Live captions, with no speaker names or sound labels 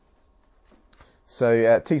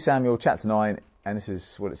So 2 Samuel chapter 9, and this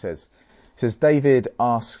is what it says. It says, David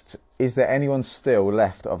asked, "Is there anyone still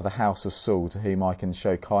left of the house of Saul to whom I can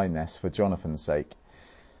show kindness for Jonathan's sake?"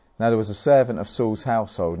 Now there was a servant of Saul's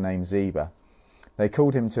household named Ziba. They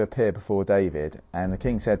called him to appear before David, and the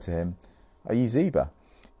king said to him, "Are you Ziba?"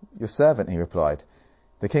 "Your servant," he replied.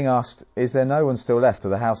 The king asked, "Is there no one still left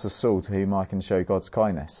of the house of Saul to whom I can show God's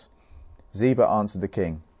kindness?" Ziba answered the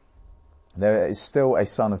king, "There is still a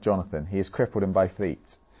son of Jonathan. He is crippled in both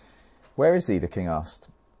feet." "Where is he?" the king asked.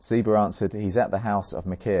 Ziba answered, "He's at the house of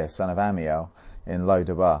Machir, son of Ammiel, in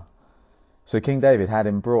Lodabar." So King David had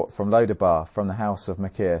him brought from Lodabar, from the house of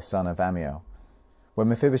Machir, son of Ammiel. When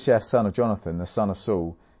Mephibosheth, son of Jonathan, the son of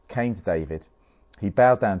Saul, came to David, he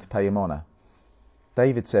bowed down to pay him honour.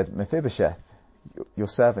 David said, "Mephibosheth." "Your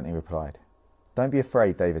servant," he replied. "Don't be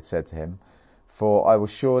afraid," David said to him, "for I will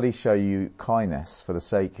surely show you kindness for the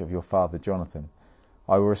sake of your father Jonathan.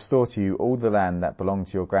 I will restore to you all the land that belonged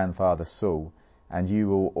to your grandfather Saul, and you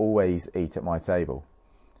will always eat at my table."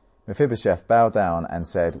 Mephibosheth bowed down and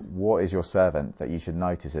said, "What is your servant that you should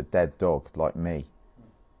notice a dead dog like me?"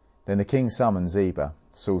 Then the king summoned Ziba,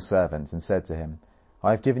 Saul's servant, and said to him,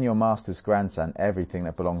 "I have given your master's grandson everything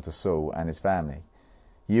that belonged to Saul and his family.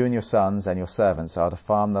 You and your sons and your servants are to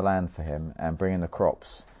farm the land for him and bring in the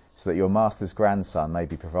crops, so that your master's grandson may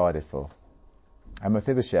be provided for. And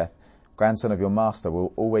Mephibosheth, grandson of your master,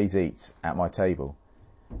 will always eat at my table."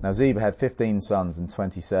 Now Ziba had 15 sons and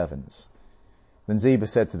 20 servants. Then Ziba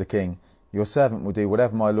said to the king, "Your servant will do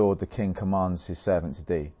whatever my lord the king commands his servant to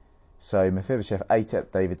do." So Mephibosheth ate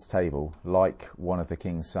at David's table like one of the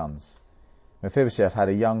king's sons. Mephibosheth had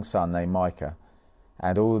a young son named Micah,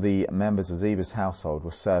 and all the members of Ziba's household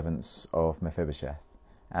were servants of Mephibosheth.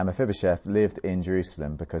 And Mephibosheth lived in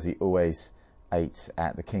Jerusalem because he always ate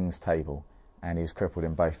at the king's table, and he was crippled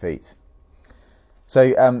in both feet.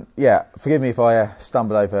 So, forgive me if I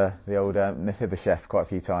stumble over the old Mephibosheth quite a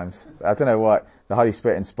few times. I don't know why the Holy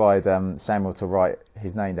Spirit inspired Samuel to write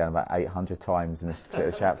his name down about 800 times in this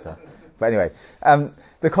particular chapter. But anyway,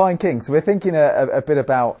 the kind king. So we're thinking a bit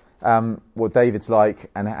about what David's like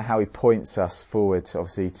and how he points us forward,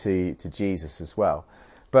 obviously, to Jesus as well.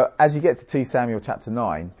 But as you get to 2 Samuel chapter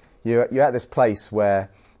 9, you're at this place where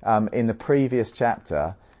in the previous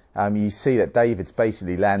chapter you see that David's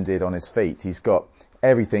basically landed on his feet. He's got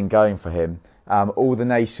everything going for him. All the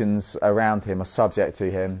nations around him are subject to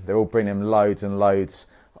him. They're all bringing him loads and loads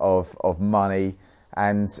of money.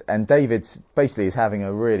 And David basically is having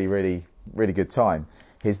a really, really, really good time.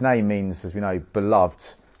 His name means, as we know,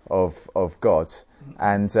 beloved of God.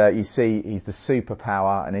 And you see he's the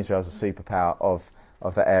superpower, and Israel's the superpower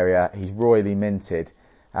of that area. He's royally minted.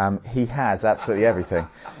 He has absolutely everything.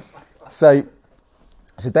 So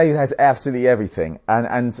David has absolutely everything,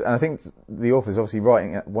 and I think the author's obviously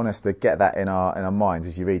want us to get that in our minds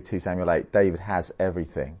as you read 2 Samuel 8. David has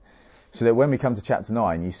everything, so that when we come to chapter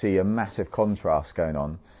 9, you see a massive contrast going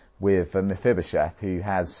on with Mephibosheth, who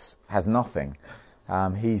has nothing.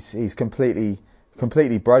 He's completely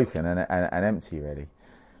broken and empty, really.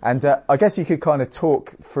 And I guess you could kind of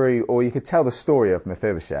talk through, or you could tell the story of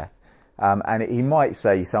Mephibosheth, and he might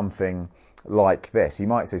say something like this. He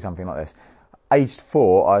might say something like this. Aged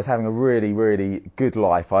 4, I was having a really, really good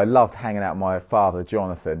life. I loved hanging out with my father,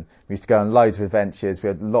 Jonathan. We used to go on loads of adventures. We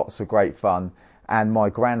had lots of great fun. And my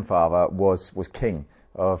grandfather was king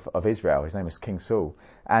of Israel. His name was King Saul.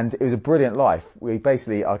 And it was a brilliant life. I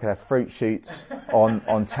could have fruit shoots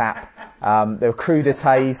on tap. There were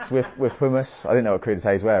crudités with hummus. I didn't know what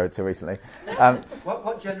crudités were until recently.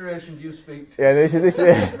 What generation do you speak to? Yeah, this is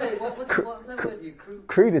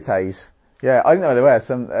crudités. Yeah, I didn't know there were.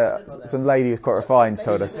 Some lady who's quite refined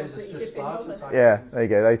told us. Yeah, there you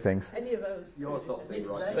go, those things. Any of those. Your sort of thing,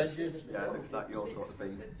 right? Yeah, it looks like your sort of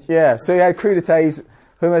thing. Yeah, so you had crudités,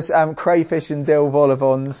 hummus, crayfish and dill vol au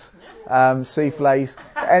vents, soufflés.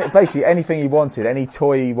 Basically anything he wanted, any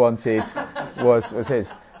toy he wanted was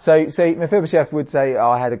his. So Mephibosheth would say, "Oh,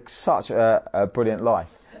 I had such a brilliant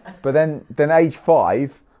life." But then age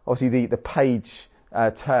 5, obviously the page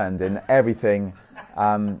turned and everything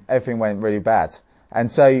went really bad. And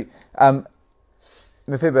so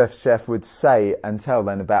Mephibosheth would say and tell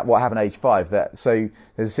then about what happened at age 5. So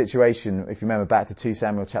there's a situation, if you remember back to 2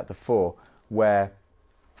 Samuel chapter 4, where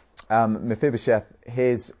Mephibosheth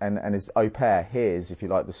hears and his au pair hears, if you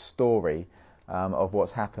like, the story of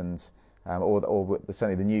what's happened, or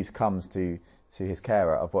certainly the news comes to his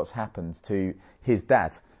carer of what's happened to his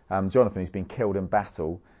dad, Jonathan, who's been killed in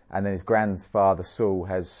battle. And then his grandfather Saul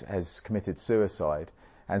has committed suicide,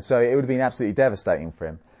 and so it would have been absolutely devastating for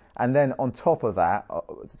him. And then on top of that,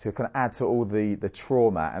 to kind of add to all the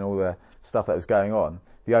trauma and all the stuff that was going on,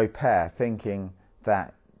 the au pair thinking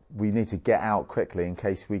that we need to get out quickly in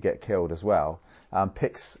case we get killed as well,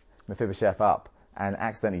 picks Mephibosheth up and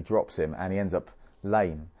accidentally drops him, and he ends up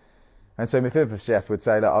lame. And so Mephibosheth would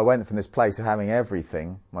say, look, I went from this place of having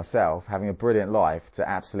everything myself, having a brilliant life, to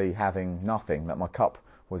absolutely having nothing, that my cup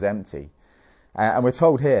was empty. And we're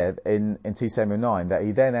told here in 2 Samuel 9 that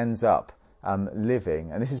he then ends up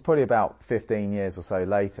living, and this is probably about 15 years or so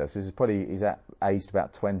later, so he's aged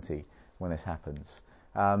about 20 when this happens.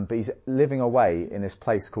 But he's living away in this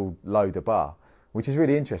place called Lo-Debar, which is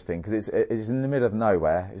really interesting because it's in the middle of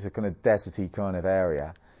nowhere. It's a kind of deserty kind of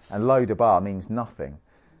area, and Lo-Debar means nothing.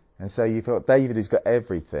 And so you've got David who's got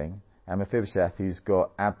everything, and Mephibosheth who's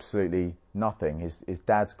got absolutely nothing. His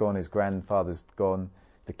dad's gone, his grandfather's gone,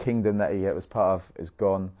 the kingdom that he was part of is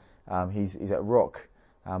gone. He's at rock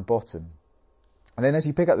bottom. And then as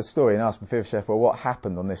you pick up the story and ask Mephibosheth, well, what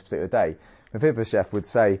happened on this particular day? Mephibosheth would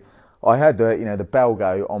say, I heard the bell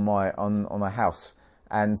go on my house,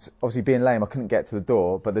 and obviously being lame, I couldn't get to the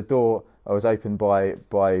door, but the door was opened by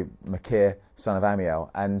Machir, son of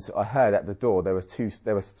Amiel, and I heard at the door there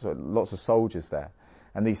were lots of soldiers there,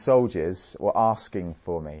 and these soldiers were asking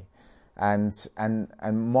for me, and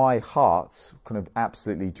my heart kind of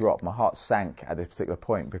absolutely dropped. My heart sank at this particular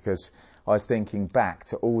point because I was thinking back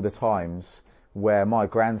to all the times where my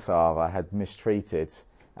grandfather had mistreated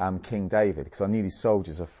King David, because I knew these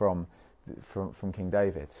soldiers are from King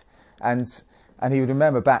David, and he would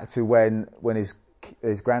remember back to when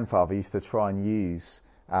his grandfather used to try and use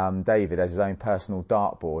David as his own personal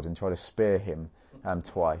dartboard and try to spear him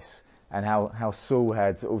twice, and how Saul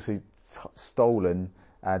had also stolen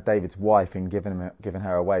David's wife and given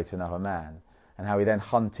her away to another man, and how he then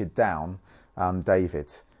hunted down David,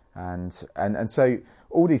 and so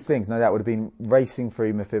all these things, no doubt, would have been racing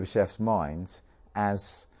through Mephibosheth's mind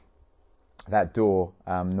as that door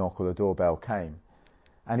knock or the doorbell came.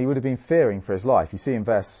 And he would have been fearing for his life. You see in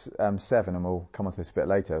verse 7, and we'll come on to this a bit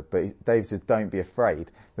later, but David says, don't be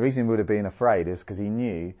afraid. The reason he would have been afraid is because he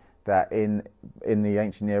knew that in the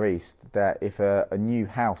ancient Near East, that if a new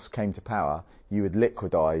house came to power, you would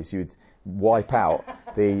liquidize, you would wipe out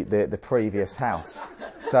the previous house.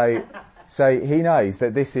 So he knows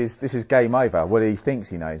that this is game over. Well, he thinks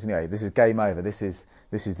he knows. Anyway, this is game over. This is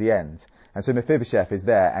the end. And so Mephibosheth is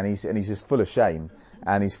there, and he's just full of shame,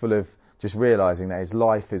 and he's full of just realizing that his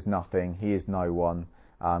life is nothing. He is no one.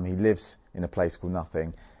 He lives in a place called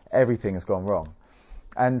nothing. Everything has gone wrong.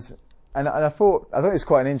 And I thought it's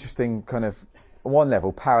quite an interesting kind of, on one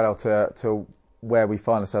level, parallel to where we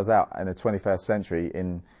find ourselves out in the 21st century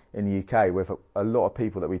in the UK, with a lot of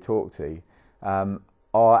people that we talk to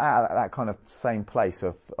are at that kind of same place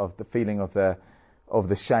of the feeling of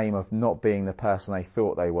the shame of not being the person they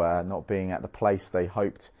thought they were, not being at the place they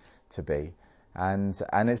hoped to be, and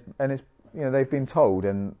it's they've been told,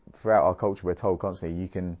 and throughout our culture we're told constantly, you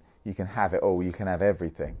can have it all, you can have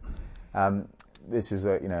everything. This is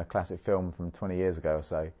a classic film from 20 years ago or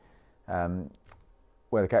so,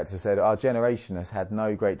 where the character said, our generation has had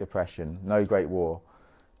no Great Depression, no Great War.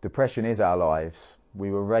 Depression is our lives. We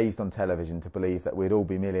were raised on television to believe that we'd all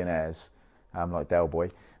be millionaires, like Del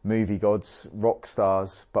Boy, movie gods, rock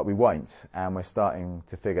stars, but we won't, and we're starting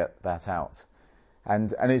to figure that out.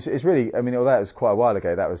 And it's really, I mean, although it was quite a while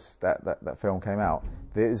ago that film came out,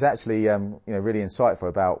 it's actually really insightful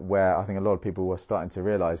about where I think a lot of people were starting to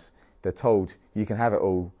realise they're told you can have it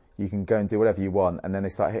all, you can go and do whatever you want, and then they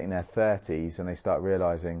start hitting their 30s and they start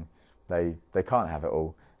realising they can't have it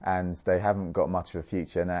all, and they haven't got much of a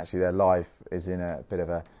future, and actually their life is in a bit of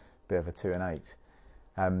a 2 and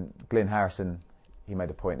 8. Glyn Harrison, he made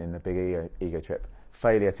a point in the Big Ego Trip.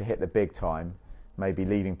 Failure to hit the big time may be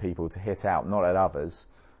leading people to hit out, not at others,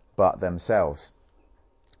 but themselves.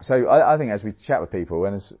 So I think as we chat with people,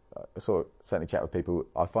 and as I certainly chat with people,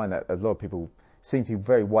 I find that a lot of people seem to be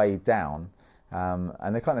very weighed down,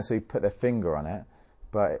 and they can't necessarily put their finger on it,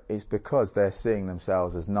 but it's because they're seeing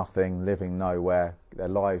themselves as nothing, living nowhere, their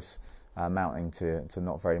lives amounting to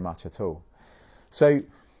not very much at all. So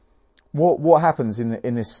what happens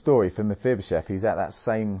in this story for Mephibosheth, who's at that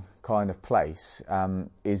same kind of place,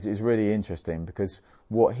 is really interesting, because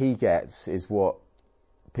what he gets is what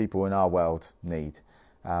people in our world need.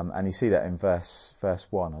 And you see that in verse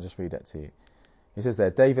 1. I'll just read that to you. He says there,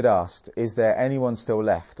 David asked, is there anyone still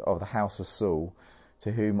left of the house of Saul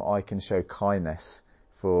to whom I can show kindness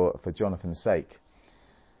for Jonathan's sake?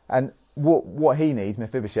 And what he needs,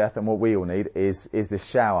 Mephibosheth, and what we all need is this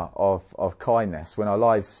shower of kindness. When our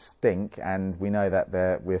lives stink and we know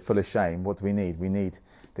that we're full of shame, what do we need? We need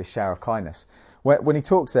this shower of kindness. When he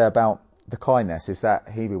talks there about the kindness, it's that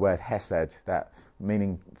Hebrew word hesed, that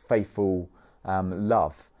meaning faithful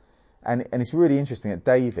love. And it's really interesting that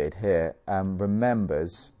David here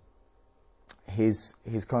remembers his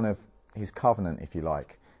covenant, if you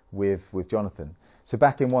like, with Jonathan. So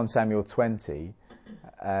back in 1 Samuel 20,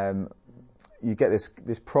 you get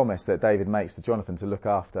this promise that David makes to Jonathan to look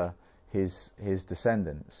after his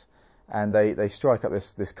descendants, and they strike up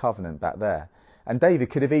this covenant back there. And David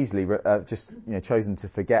could have easily just chosen to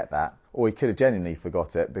forget that, or he could have genuinely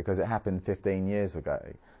forgot it because it happened 15 years ago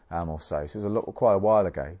or so. So it was quite a while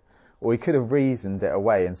ago. Or he could have reasoned it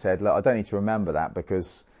away and said, look, I don't need to remember that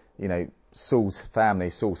because Saul's family,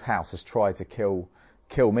 Saul's house has tried to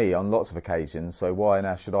kill me on lots of occasions. So why on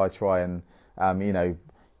earth should I try and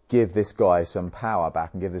give this guy some power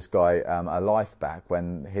back and give this guy a life back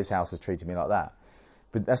when his house has treated me like that?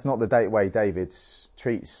 But that's not the way David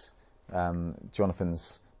treats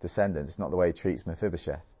Jonathan's descendants. It's not the way he treats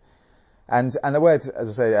Mephibosheth. And the word,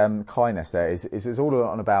 as I say, kindness there is all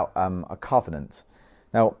on about a covenant.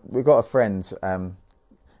 Now, we've got a friend, I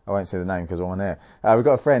won't say the name because I'm on air. We've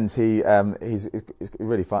got a friend, he's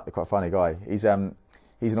really quite a funny guy. He's an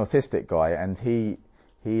autistic guy, and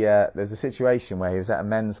there's a situation where he was at a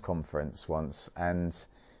men's conference once, and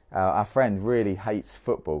our friend really hates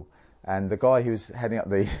football. And the guy who was heading up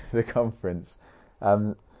the conference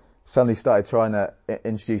suddenly started trying to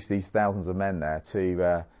introduce these thousands of men there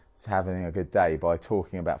to having a good day by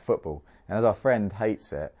talking about football. And as our friend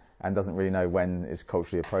hates it and doesn't really know when it's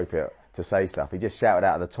culturally appropriate to say stuff, he just shouted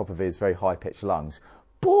out at the top of his very high-pitched lungs,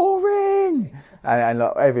 "Boring!" And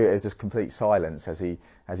everywhere is just complete silence as he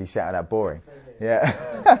shouted out "boring."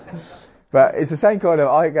 Yeah. But it's the same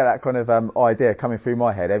I get that kind of idea coming through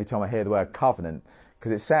my head every time I hear the word covenant,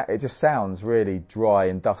 because it just sounds really dry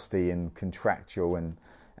and dusty and contractual and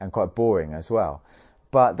quite boring as well.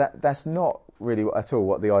 But that's not really at all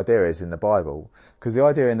what the idea is in the Bible, because the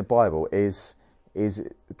idea in the Bible is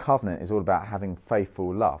covenant is all about having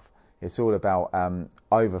faithful love. It's all about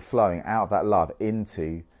overflowing out of that love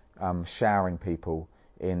into showering people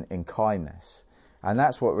in kindness. And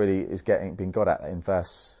that's what really is being got at in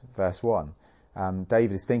verse 1.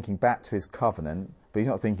 David is thinking back to his covenant, but he's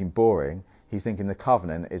not thinking boring. He's thinking the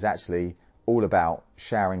covenant is actually all about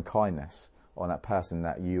showering kindness on that person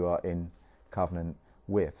that you are in covenant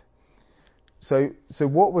with. So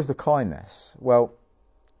what was the kindness? Well,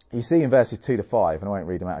 you see in verses 2 to 5, and I won't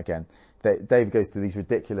read them out again, that David goes to these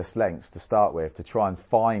ridiculous lengths to start with to try and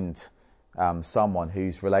find someone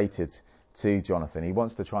who's related to Jonathan. He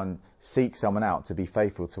wants to try and seek someone out to be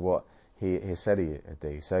faithful to what he said he'd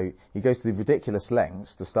do. So he goes to the ridiculous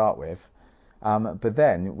lengths to start with, but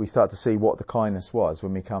then we start to see what the kindness was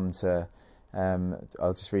when we come to,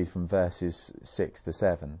 I'll just read from verses 6 to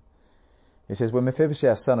 7. It says, "When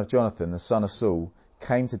Mephibosheth, son of Jonathan, the son of Saul,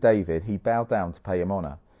 came to David, he bowed down to pay him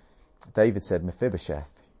honour. David said,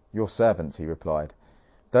 'Mephibosheth, your servant,' he replied.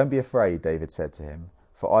 'Don't be afraid,' David said to him,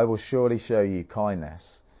 'for I will surely show you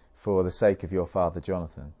kindness for the sake of your father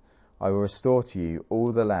Jonathan. I will restore to you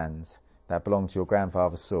all the land that belonged to your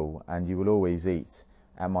grandfather Saul, and you will always eat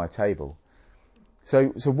at my table.'" So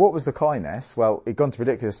what was the kindness? Well, he'd gone to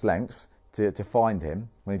ridiculous lengths to find him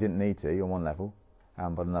when he didn't need to on one level.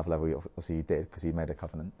 But on another level, obviously he did because he made a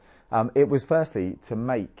covenant. It was firstly to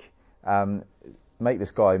make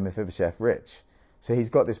this guy Mephibosheth rich. So he's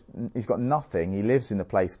got nothing. He lives in a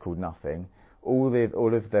place called nothing. All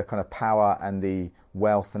of the kind of power and the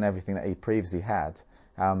wealth and everything that he previously had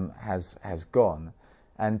has gone.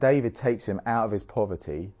 And David takes him out of his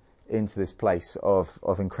poverty into this place of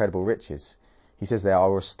incredible riches. He says there, "I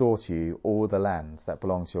will restore to you all the land that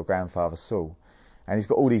belonged to your grandfather Saul." And he's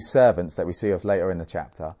got all these servants that we see of later in the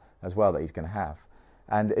chapter as well that he's going to have.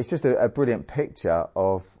 And it's just a brilliant picture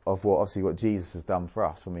of what Jesus has done for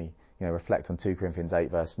us when we reflect on 2 Corinthians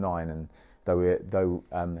 8 verse 9. And though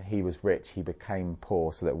he was rich, he became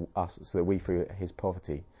poor so that we through his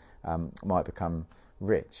poverty might become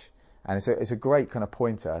rich. And it's a great kind of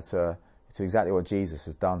pointer to exactly what Jesus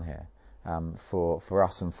has done here for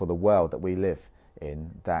us and for the world that we live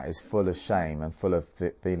in, that is full of shame and full of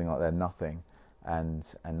feeling like they're nothing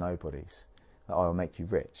and nobodies. That I will make you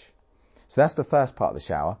rich. So that's the first part of the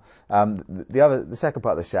shower. The second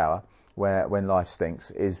part of the shower, when life stinks,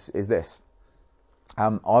 is this. I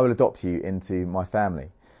will adopt you into my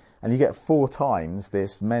family. And you get 4 times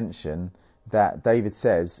this mention that David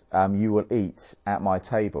says, you will eat at my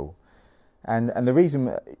table. And the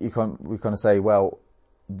reason we kind of say, well,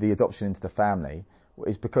 the adoption into the family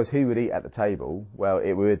is because who would eat at the table? Well,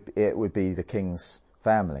 it would be the king's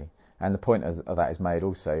family. And the point of that is made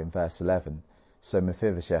also in verse 11. So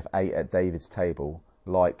Mephibosheth ate at David's table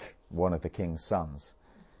like one of the king's sons.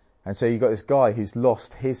 And so you've got this guy who's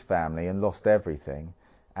lost his family and lost everything,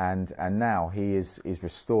 and now he is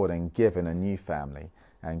restored and given a new family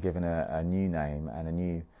and given a new name and a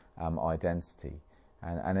new identity.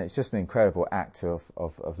 And it's just an incredible act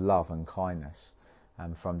of love and kindness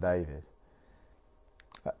from David.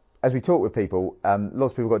 As we talk with people,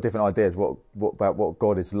 lots of people got different ideas about what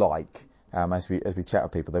God is like. As we chat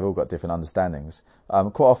with people, they've all got different understandings.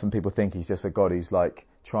 Quite often people think he's just a God who's like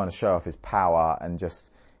trying to show off his power and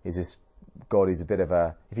just is this God who's a bit of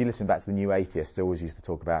a... If you listen back to the New Atheists, they always used to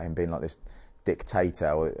talk about him being like this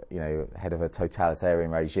dictator or, head of a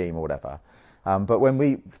totalitarian regime or whatever. But when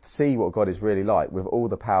we see what God is really like with all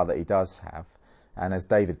the power that he does have, and as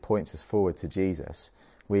David points us forward to Jesus,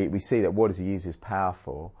 we see that what does he use his power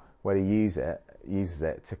for? Well, he uses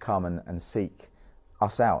it to come and seek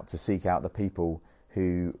us out, to seek out the people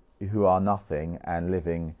who are nothing and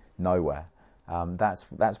living nowhere. That's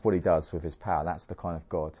what he does with his power. That's the kind of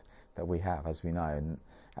God that we have, as we know.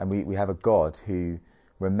 And we have a God who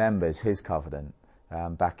remembers his covenant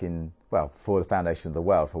back in, before the foundation of the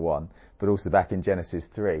world, for one, but also back in Genesis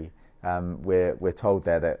 3. We're told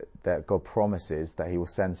there that God promises that he will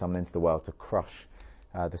send someone into the world to crush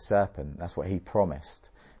the serpent. That's what he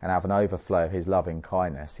promised. And out of an overflow of his loving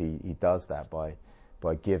kindness, he does that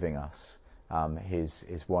by giving us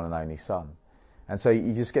his one and only Son. And so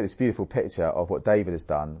you just get this beautiful picture of what David has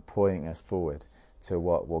done, pointing us forward to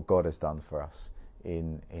what God has done for us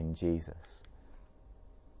in Jesus.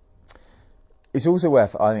 It's also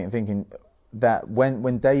worth, I think, thinking that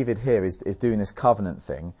when David here is doing this covenant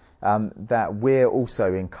thing, that we're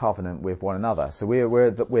also in covenant with one another. So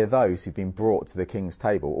we're those who've been brought to the king's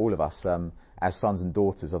table. All of us, as sons and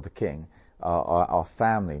daughters of the king, are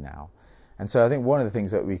family now. And so I think one of the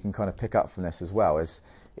things that we can kind of pick up from this as well is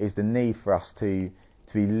the need for us to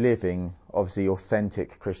be living, obviously,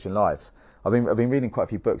 authentic Christian lives. I've been reading quite a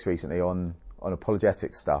few books recently on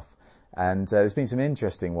apologetic stuff. And there's been some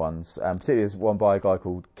interesting ones, particularly there's one by a guy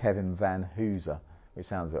called Kevin Van Hooser, which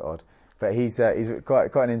sounds a bit odd, but he's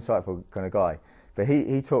quite an insightful kind of guy. But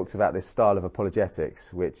he talks about this style of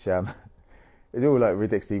apologetics, which is all like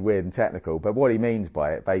ridiculously weird and technical. But what he means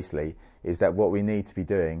by it, basically, is that what we need to be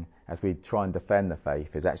doing as we try and defend the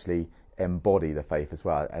faith is actually embody the faith as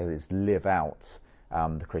well, as live out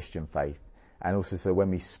the Christian faith, and also so when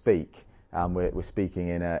we speak. We're speaking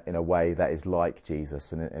in a way that is like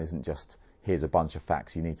Jesus, and it isn't just here's a bunch of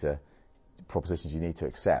facts propositions you need to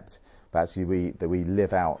accept, but actually we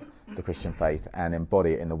live out the Christian faith and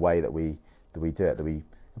embody it in the way that we do it. That we,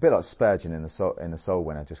 a bit like Spurgeon in the Soul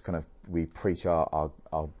Winner, just kind of we preach our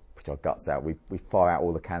guts out. We fire out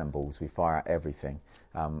all the cannonballs. We fire out everything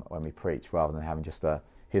when we preach, rather than having just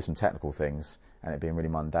here's some technical things and it being really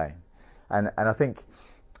mundane. And I think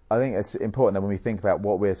it's important that when we think about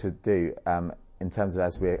what we're to do, in terms of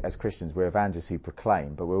as Christians, we're evangelists who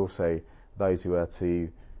proclaim, but we're also those who are to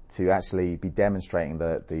actually be demonstrating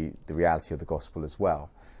the reality of the gospel as well.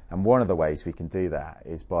 And one of the ways we can do that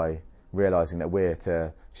is by realising that we're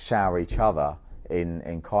to shower each other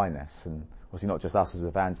in kindness, and obviously not just us as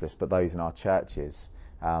evangelists, but those in our churches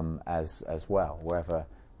as well, wherever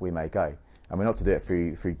we may go. And we're not to do it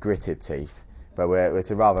through gritted teeth, but we're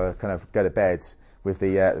to rather kind of go to bed with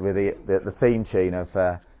the theme tune of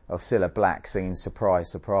Cilla Black singing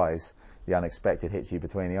 "Surprise, Surprise," the unexpected hits you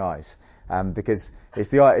between the eyes, because it's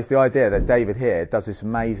the idea that David here does this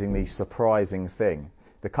amazingly surprising thing.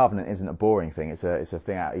 The covenant isn't a boring thing; it's a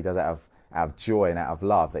thing he does out of joy and out of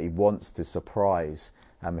love, that he wants to surprise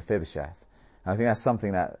Mephibosheth. And I think that's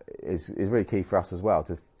something that is really key for us as well,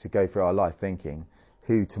 to go through our life thinking,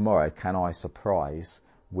 who tomorrow can I surprise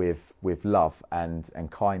with love and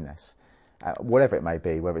kindness? Whatever it may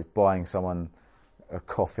be, whether it's buying someone a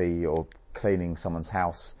coffee or cleaning someone's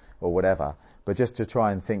house or whatever, but just to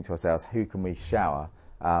try and think to ourselves, who can we shower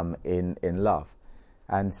in love?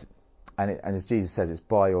 And as Jesus says, it's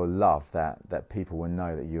by your love that people will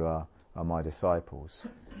know that you are my disciples.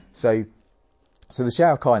 So the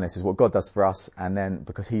shower of kindness is what God does for us, and then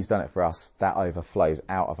because he's done it for us, that overflows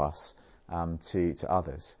out of us to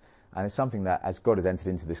others. And it's something that, as God has entered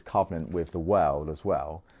into this covenant with the world as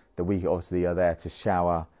well, that we obviously are there to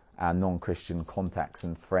shower our non-Christian contacts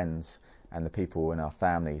and friends and the people in our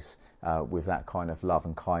families with that kind of love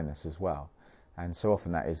and kindness as well. And so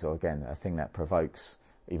often that is, again, a thing that provokes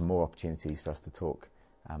even more opportunities for us to talk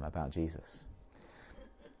about Jesus.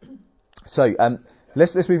 So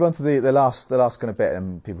let's move on to the last kind of bit,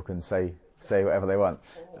 and people can say whatever they want.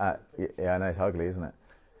 Yeah, I know, it's ugly, isn't it?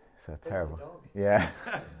 It's terrible. Yeah,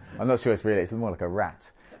 I'm not sure it's more like a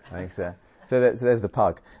rat, I think so. So there's the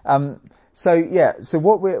pug. So I just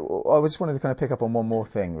wanted to kind of pick up on one more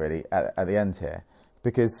thing really at the end here,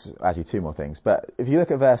 because actually two more things. But if you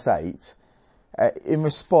look at verse 8, In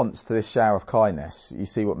response to this shower of kindness, you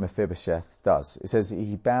see what Mephibosheth does. It says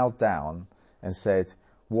he bowed down and said,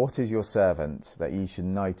 "What is your servant that you should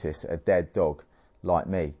notice a dead dog like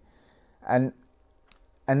me?" And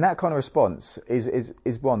that kind of response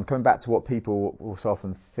is one, coming back to what people will so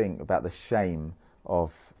often think about the shame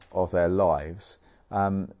of their lives.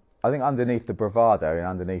 I think underneath the bravado and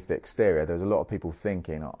underneath the exterior, there's a lot of people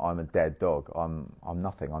thinking, "I'm a dead dog. I'm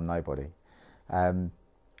nothing. I'm nobody."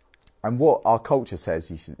 And what our culture says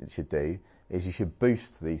you should do is you should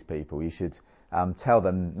boost these people. You should tell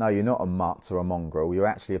them, "No, you're not a mutt or a mongrel. You're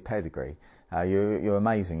actually a pedigree. You're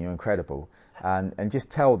amazing. You're incredible." And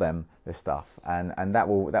just tell them this stuff, and that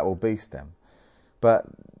will boost them. But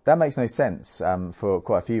that makes no sense for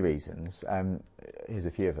quite a few reasons. Here's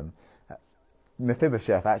a few of them.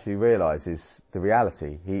 Mephibosheth actually realises the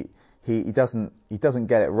reality. He doesn't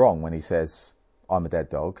get it wrong when he says, "I'm a dead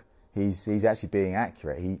dog." He's actually being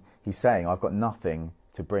accurate. He's saying, "I've got nothing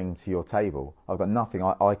to bring to your table. I've got nothing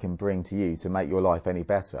I can bring to you to make your life any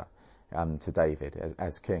better," to David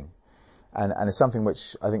as king. And it's something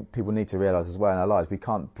which I think people need to realise as well in our lives. We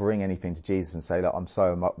can't bring anything to Jesus and say, "Look, I'm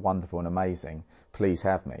so wonderful and amazing. Please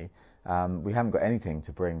have me." We haven't got anything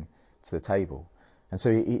to bring to the table. And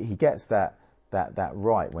so he gets that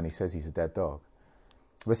right when he says he's a dead dog.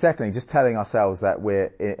 But secondly, just telling ourselves that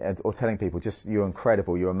or telling people just, "You're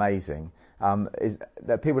incredible, you're amazing," is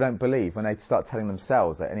that people don't believe when they start telling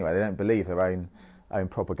themselves that anyway. They don't believe their own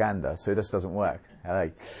propaganda, so it just doesn't work.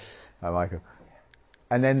 Hello, Michael.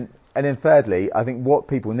 And then thirdly, I think what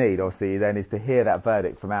people need, obviously, then is to hear that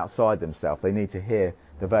verdict from outside themselves. They need to hear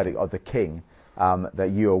the verdict of the king,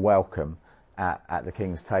 that you are welcome at the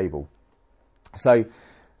king's table. So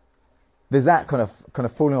there's that kind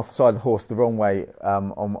of falling off the side of the horse the wrong way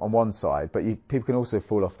on one side, but people can also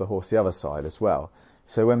fall off the horse the other side as well.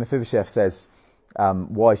 So when Mephibosheth says,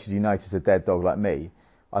 "Why should you notice a dead dog like me?"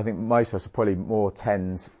 I think most of us will probably more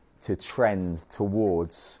tend to trend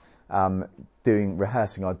towards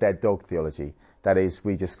rehearsing our dead dog theology. That is,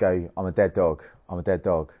 we just go, "I'm a dead dog, I'm a dead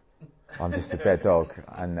dog, I'm just a dead dog,"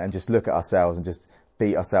 and just look at ourselves and just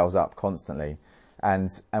beat ourselves up constantly. And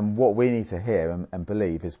what we need to hear and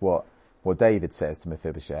believe is what David says to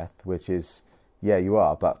Mephibosheth, which is, "Yeah, you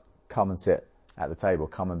are, but come and sit at the table.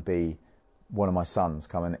 Come and be one of my sons.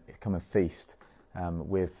 Come and feast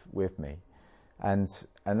with me." And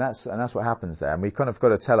that's what happens there. And we've kind of got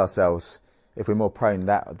to tell ourselves, if we're more prone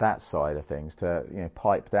that side of things, to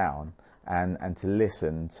pipe down and to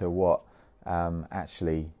listen to what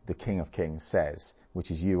actually the King of Kings says,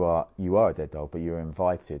 which is you are a dead dog, but you're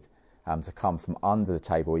invited to come from under the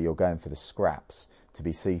table where you're going for the scraps to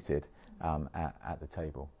be seated at the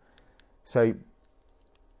table. So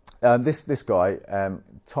this guy,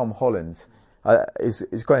 Tom Holland,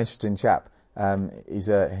 is quite an interesting chap. He's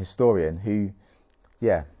a historian who,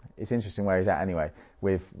 it's interesting where he's at anyway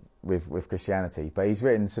with Christianity. But he's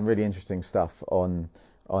written some really interesting stuff on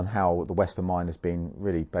how the Western mind has been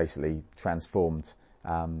really basically transformed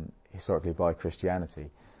historically by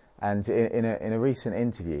Christianity. And in a recent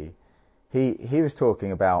interview, he was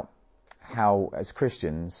talking about how as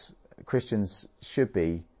Christians should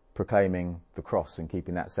be proclaiming the cross and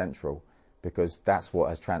keeping that central, because that's what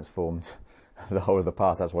has transformed the whole of the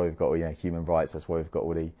past. That's why we've got human rights. That's why we've got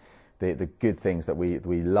all the good things that we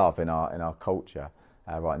love in our culture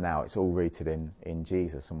right now. It's all rooted in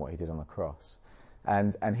Jesus and what he did on the cross.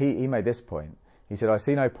 And he made this point. He said, "I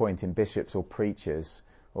see no point in bishops or preachers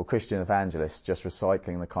or Christian evangelists just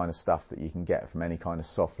recycling the kind of stuff that you can get from any kind of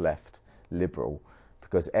soft left liberal,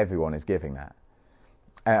 because everyone is giving that."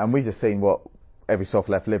 And we've just seen what every soft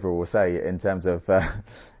left liberal will say in terms of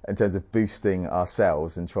boosting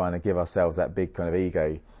ourselves and trying to give ourselves that big kind of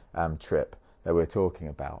ego trip that we're talking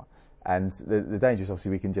about. And the danger is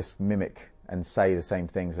obviously we can just mimic and say the same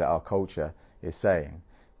things that our culture is saying.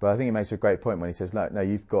 But I think he makes a great point when he says, no,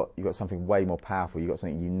 you've got something way more powerful. You've got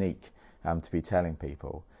something unique to be telling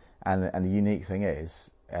people. And the unique thing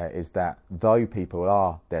is that though people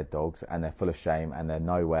are dead dogs and they're full of shame and they're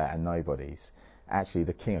nowhere and nobodies, actually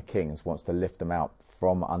the King of Kings wants to lift them out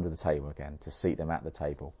from under the table again, to seat them at the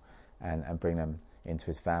table and bring them into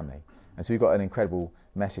his family. And so we've got an incredible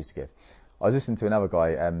message to give. I was listening to another guy,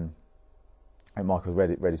 and Michael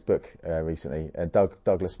read his book recently,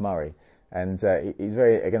 Douglas Murray, and he's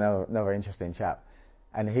another interesting chap.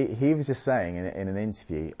 And he was just saying in an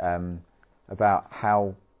interview about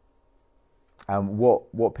how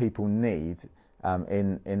what people need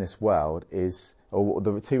in this world is, or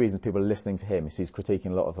the two reasons people are listening to him is he's critiquing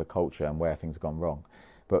a lot of the culture and where things have gone wrong.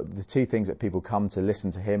 But the two things that people come to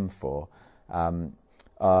listen to him for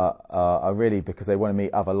are really because they want to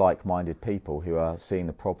meet other like-minded people who are seeing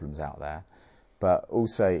the problems out there. but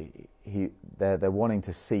also they're wanting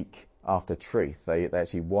to seek after truth. They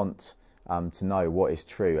actually want to know what is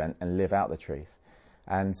true and live out the truth.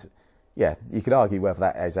 And yeah, you could argue whether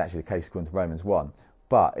that is actually the case according to Romans 1,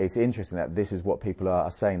 but it's interesting that this is what people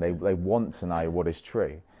are saying. They want to know what is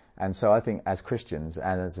true. And so I think as Christians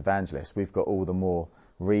and as evangelists, we've got all the more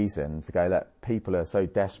reason to go, look, people are so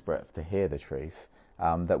desperate to hear the truth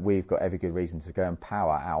that we've got every good reason to go and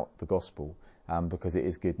power out the gospel because it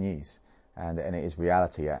is good news and it is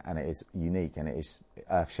reality and it is unique and it is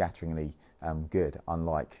earth-shatteringly good,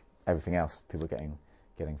 unlike everything else people are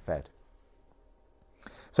getting fed.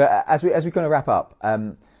 So as we kind of wrap up,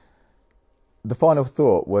 the final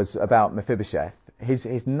thought was about Mephibosheth.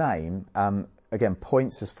 His name again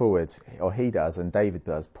points us forward, or he does, and David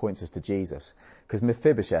does, points us to Jesus, because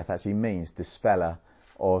Mephibosheth actually means dispeller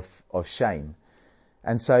of shame.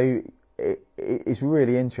 And so it's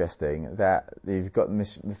really interesting that you've got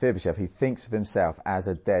Mephibosheth who thinks of himself as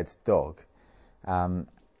a dead dog, and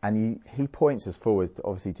he points us forward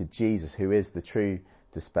obviously to Jesus, who is the true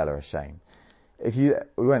dispeller of shame. We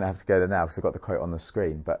won't have to go there now because I've got the quote on the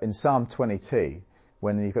screen, but in Psalm 22,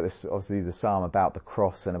 when you've got this, obviously the psalm about the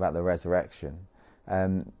cross and about the resurrection,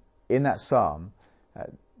 in that psalm,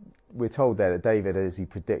 we're told there that David, as he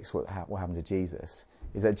predicts what happened to Jesus,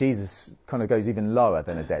 is that Jesus kind of goes even lower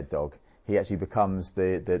than a dead dog. He actually becomes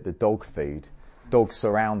the dog food. Dogs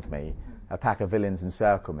surround me, a pack of villains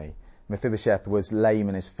encircle me. Mephibosheth was lame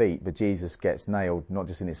in his feet, but Jesus gets nailed not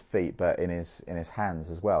just in his feet but in his hands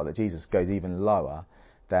as well. That Jesus goes even lower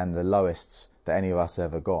than the lowest that any of us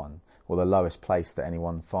have ever gone, or the lowest place that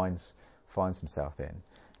anyone finds himself in.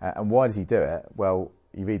 And why does he do it? Well,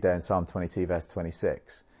 you read there in Psalm 22 verse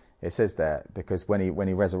 26. It says there, because when he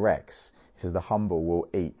resurrects, he says the humble will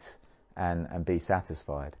eat and be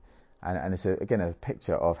satisfied. And it's again a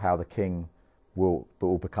picture of how the king will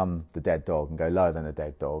become the dead dog and go lower than the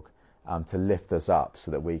dead dog, to lift us up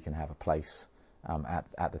so that we can have a place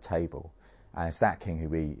at the table. And it's that king who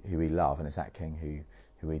we love, and it's that king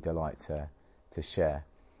who we delight to share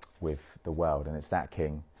with the world. And it's that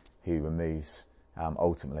king who removes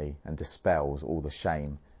ultimately and dispels all the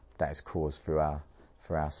shame that is caused through our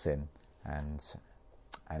sin and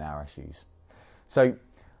our issues. So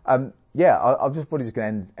I'm just probably just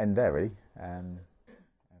going to end there really.